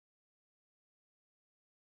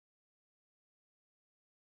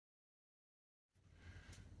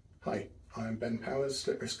Hi, I'm Ben Powers,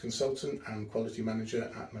 Slip Risk Consultant and Quality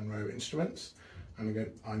Manager at Munro Instruments. I'm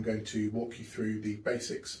going to walk you through the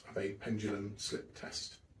basics of a pendulum slip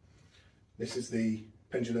test. This is the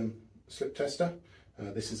pendulum slip tester.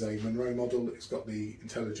 This is a Munro model. It's got the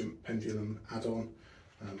intelligent pendulum add-on,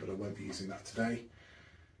 but I won't be using that today.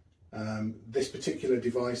 This particular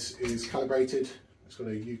device is calibrated. It's got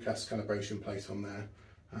a UKAS calibration plate on there.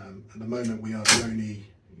 At the moment we are the only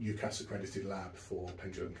UKAS accredited lab for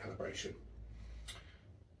pendulum calibration.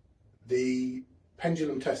 The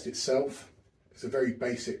pendulum test itself is a very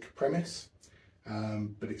basic premise,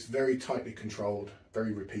 but it's very tightly controlled,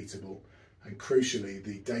 very repeatable, and crucially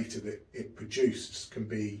the data that it produced can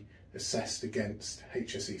be assessed against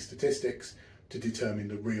HSE statistics to determine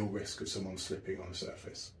the real risk of someone slipping on a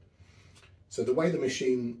surface. So the way the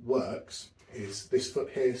machine works is this foot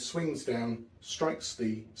here swings down, strikes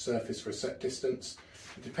the surface for a set distance.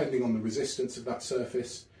 Depending on the resistance of that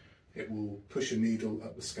surface, it will push a needle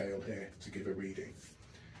up the scale here to give a reading.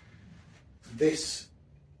 This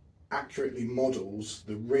accurately models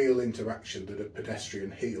the real interaction that a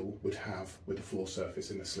pedestrian heel would have with a floor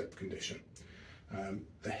surface in a slip condition.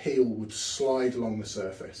 The heel would slide along the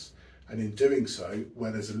surface, and in doing so,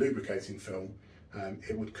 where there's a lubricating film,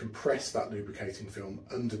 it would compress that lubricating film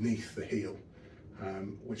underneath the heel,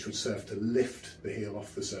 which would serve to lift the heel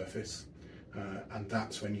off the surface, and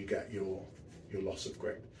that's when you get your loss of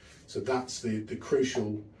grip. So that's the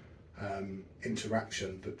crucial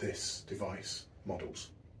interaction that this device models.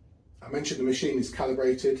 I mentioned the machine is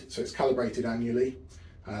calibrated, so it's calibrated annually.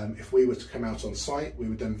 If we were to come out on site, we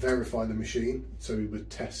would then verify the machine, so we would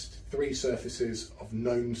test 3 surfaces of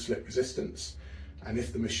known slip resistance, and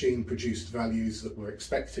if the machine produced values that were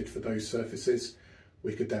expected for those surfaces,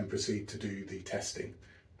 we could then proceed to do the testing.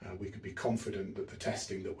 We could be confident that the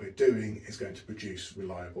testing that we're doing is going to produce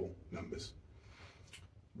reliable numbers.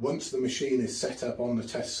 Once the machine is set up on the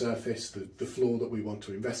test surface, the floor that we want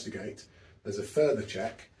to investigate, there's a further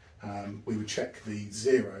check. We would check the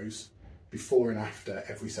zeros before and after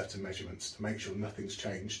every set of measurements to make sure nothing's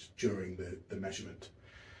changed during the measurement.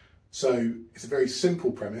 So it's a very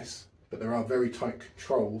simple premise, but there are very tight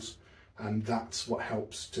controls, and that's what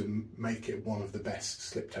helps to make it one of the best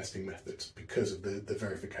slip testing methods, because of the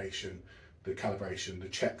verification, the calibration, the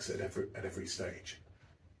checks at every stage.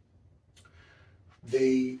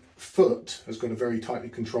 The foot has got a very tightly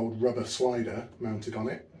controlled rubber slider mounted on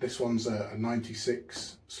it. This one's a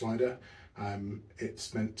 96 slider.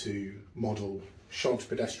 It's meant to model shod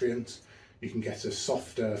pedestrians. You can get a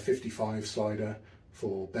softer 55 slider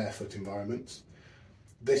for barefoot environments.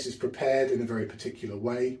 This is prepared in a very particular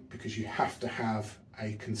way because you have to have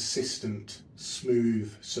a consistent,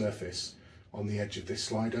 smooth surface on the edge of this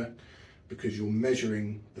slider, because you're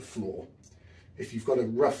measuring the floor. If you've got a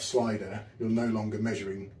rough slider, you're no longer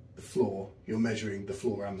measuring the floor, you're measuring the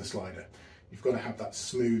floor and the slider. You've got to have that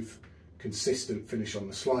smooth, consistent finish on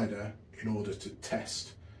the slider in order to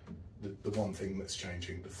test the one thing that's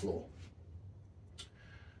changing, the floor.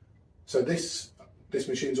 So this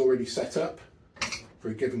machine's already set up for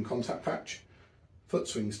a given contact patch. Foot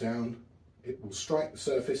swings down, it will strike the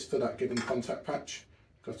surface for that given contact patch.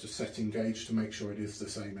 Got a setting gauge to make sure it is the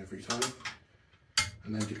same every time.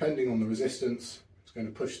 And then depending on the resistance, it's going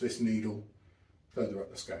to push this needle further up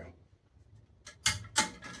the scale.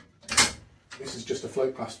 This is just a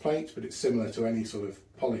float glass plate, but it's similar to any sort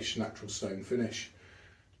of polished natural stone finish.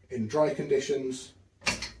 In dry conditions,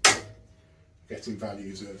 getting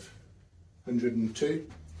values of 102.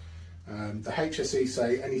 The HSE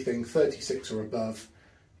say anything 36 or above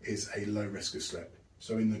is a low risk of slip.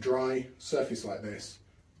 So in the dry surface like this,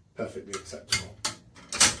 perfectly acceptable.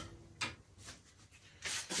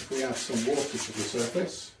 If we add some water to the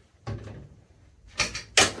surface,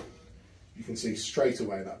 you can see straight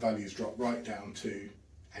away that value's dropped right down to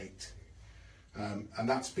 8. And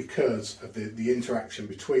that's because of the interaction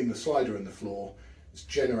between the slider and the floor. It's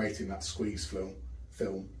generating that squeeze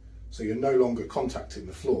film. So you're no longer contacting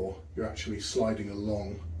the floor, you're actually sliding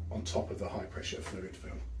along on top of the high pressure fluid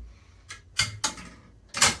film.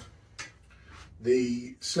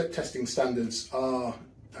 The slip testing standards are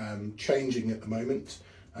changing at the moment.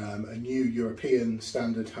 A new European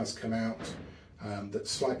standard has come out that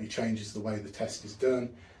slightly changes the way the test is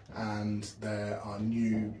done, and there are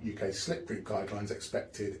new UK slip group guidelines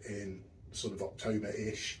expected in sort of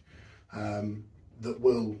October-ish. That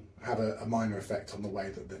will have a minor effect on the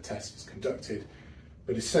way that the test is conducted,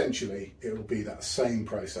 but essentially it will be that same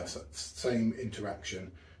process, that same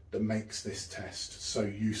interaction that makes this test so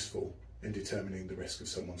useful in determining the risk of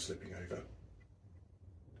someone slipping over.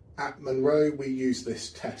 At Munro, we use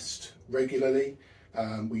this test regularly.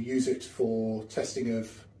 We use it for testing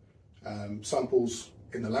of samples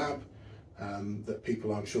in the lab that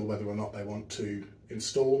people aren't sure whether or not they want to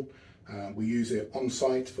install. We use it on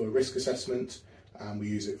site for risk assessment, and we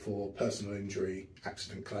use it for personal injury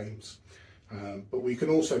accident claims. But we can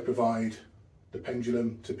also provide the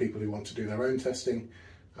pendulum to people who want to do their own testing,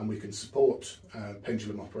 and we can support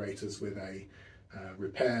pendulum operators with a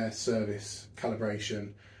repair, service,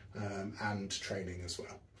 calibration and training as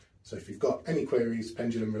well. So if you've got any queries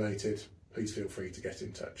pendulum related, please feel free to get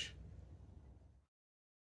in touch.